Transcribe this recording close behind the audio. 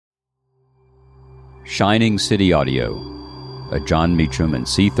Shining City Audio, a Jon Meacham and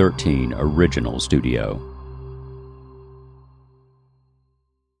C13 original studio.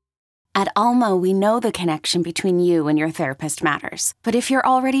 At Alma, we know the connection between you and your therapist matters. But if you're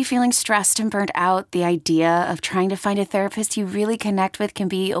already feeling stressed and burnt out, the idea of trying to find a therapist you really connect with can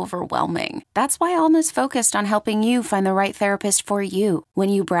be overwhelming. That's why Alma's focused on helping you find the right therapist for you. When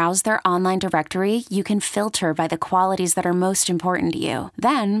you browse their online directory, you can filter by the qualities that are most important to you.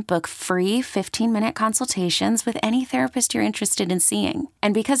 Then book free 15-minute consultations with any therapist you're interested in seeing.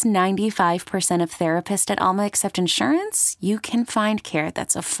 And because 95% of therapists at Alma accept insurance, you can find care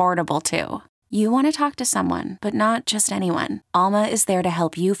that's affordable too. You want to talk to someone, but not just anyone. Alma is there to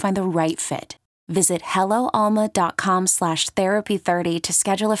help you find the right fit. Visit helloalma.com/therapy30 to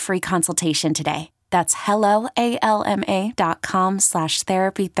schedule a free consultation today. That's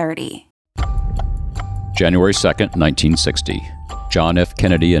helloalma.com/therapy30. January 2nd, 1960. John F.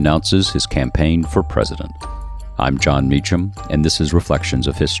 Kennedy announces his campaign for president. I'm Jon Meacham, and this is Reflections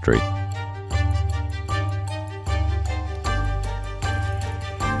of History.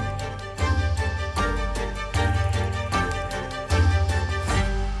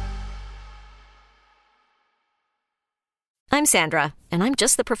 I'm Sandra, and I'm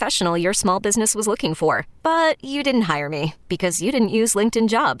just the professional your small business was looking for. But you didn't hire me because you didn't use LinkedIn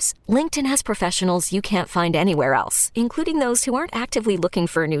Jobs. LinkedIn has professionals you can't find anywhere else, including those who aren't actively looking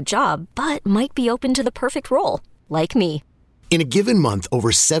for a new job, but might be open to the perfect role, like me. In a given month,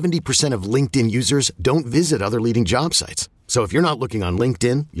 over 70% of LinkedIn users don't visit other leading job sites. So if you're not looking on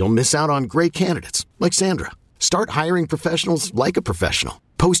LinkedIn, you'll miss out on great candidates, like Sandra. Start hiring professionals like a professional.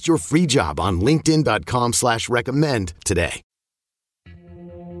 Post your free job on linkedin.com/recommend today.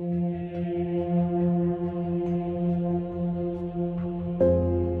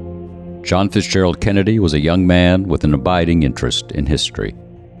 John Fitzgerald Kennedy was a young man with an abiding interest in history.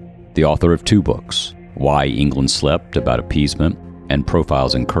 The author of 2 books, Why England Slept, about appeasement, and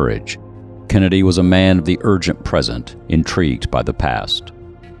Profiles in Courage, Kennedy was a man of the urgent present, intrigued by the past,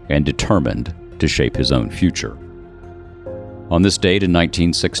 and determined to shape his own future. On this date in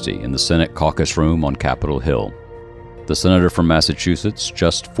 1960, in the Senate caucus room on Capitol Hill, the senator from Massachusetts,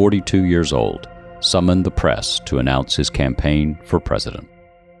 just 42 years old, summoned the press to announce his campaign for president.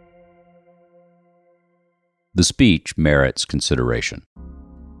 The speech merits consideration.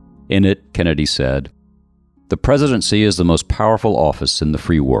 In it, Kennedy said, "The presidency is the most powerful office in the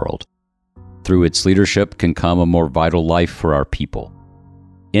free world. Through its leadership can come a more vital life for our people.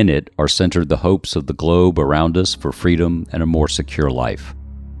 In it are centered the hopes of the globe around us for freedom and a more secure life.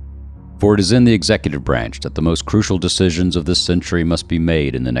 For it is in the executive branch that the most crucial decisions of this century must be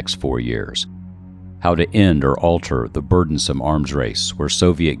made in the next 4 years. How to end or alter the burdensome arms race where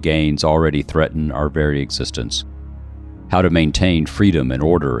Soviet gains already threaten our very existence. How to maintain freedom and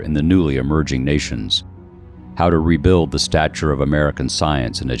order in the newly emerging nations. How to rebuild the stature of American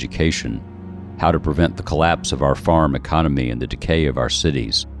science and education. How to prevent the collapse of our farm economy and the decay of our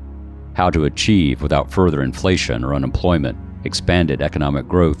cities. How to achieve, without further inflation or unemployment, expanded economic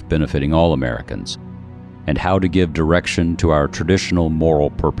growth benefiting all Americans. And how to give direction to our traditional moral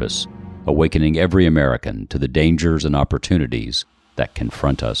purpose, awakening every American to the dangers and opportunities that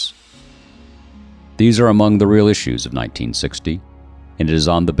confront us." These are among the real issues of 1960, and it is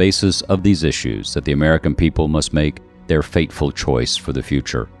on the basis of these issues that the American people must make their fateful choice for the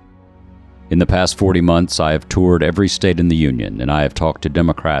future. In the past 40 months, I have toured every state in the Union, and I have talked to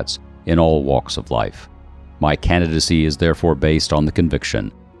Democrats in all walks of life. My candidacy is therefore based on the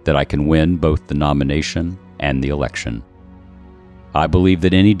conviction that I can win both the nomination and the election. I believe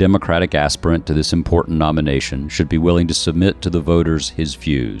that any Democratic aspirant to this important nomination should be willing to submit to the voters his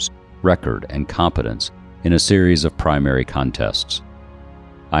views, record, and competence in a series of primary contests.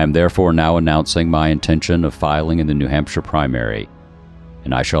 I am therefore now announcing my intention of filing in the New Hampshire primary,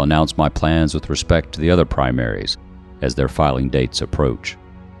 and I shall announce my plans with respect to the other primaries as their filing dates approach.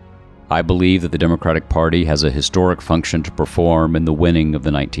 I believe that the Democratic Party has a historic function to perform in the winning of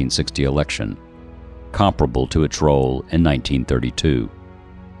the 1960 election, comparable to its role in 1932.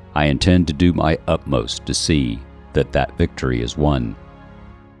 I intend to do my utmost to see that that victory is won.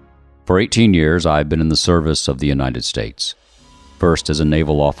 For 18 years, I have been in the service of the United States, first as a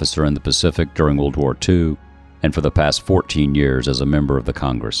naval officer in the Pacific during World War II, and for the past 14 years as a member of the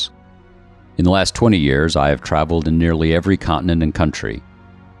Congress. In the last 20 years, I have traveled in nearly every continent and country,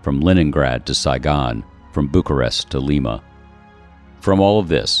 from Leningrad to Saigon, from Bucharest to Lima. From all of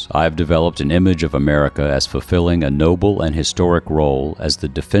this, I have developed an image of America as fulfilling a noble and historic role as the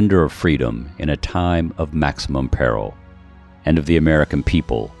defender of freedom in a time of maximum peril, and of the American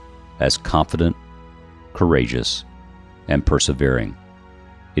people as confident, courageous, and persevering.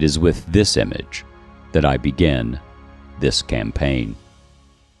 It is with this image that I begin this campaign.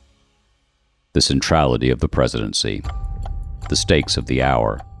 The centrality of the presidency, the stakes of the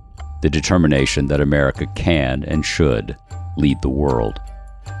hour, the determination that America can and should lead the world.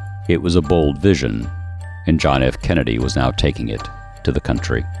 It was a bold vision, and John F. Kennedy was now taking it to the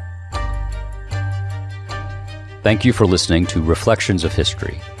country. Thank you for listening to Reflections of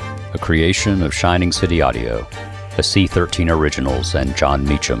History, a creation of Shining City Audio, a C13 Originals and John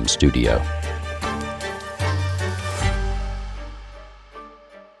Meacham studio.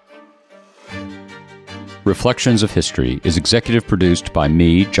 Reflections of History is executive produced by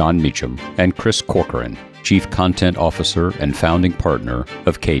me, John Meacham, and Chris Corcoran, Chief Content Officer and founding partner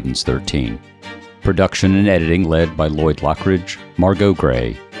of Cadence 13. Production and editing led by Lloyd Lockridge, Margot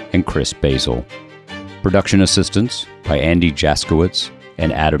Gray, and Chris Basil. Production assistance by Andy Jaskowitz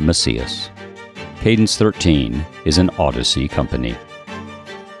and Adam Macias. Cadence 13 is an Odyssey company.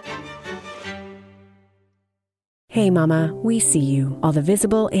 Hey Mama, we see you, all the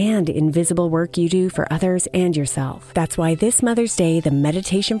visible and invisible work you do for others and yourself. That's why this Mother's Day, the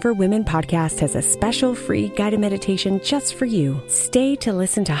Meditation for Women podcast has a special free guided meditation just for you. Stay to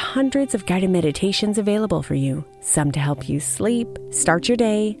listen to hundreds of guided meditations available for you. Some to help you sleep, start your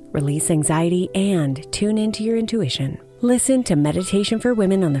day, release anxiety, and tune into your intuition. Listen to Meditation for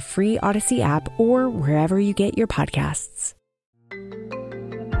Women on the free Odyssey app or wherever you get your podcasts.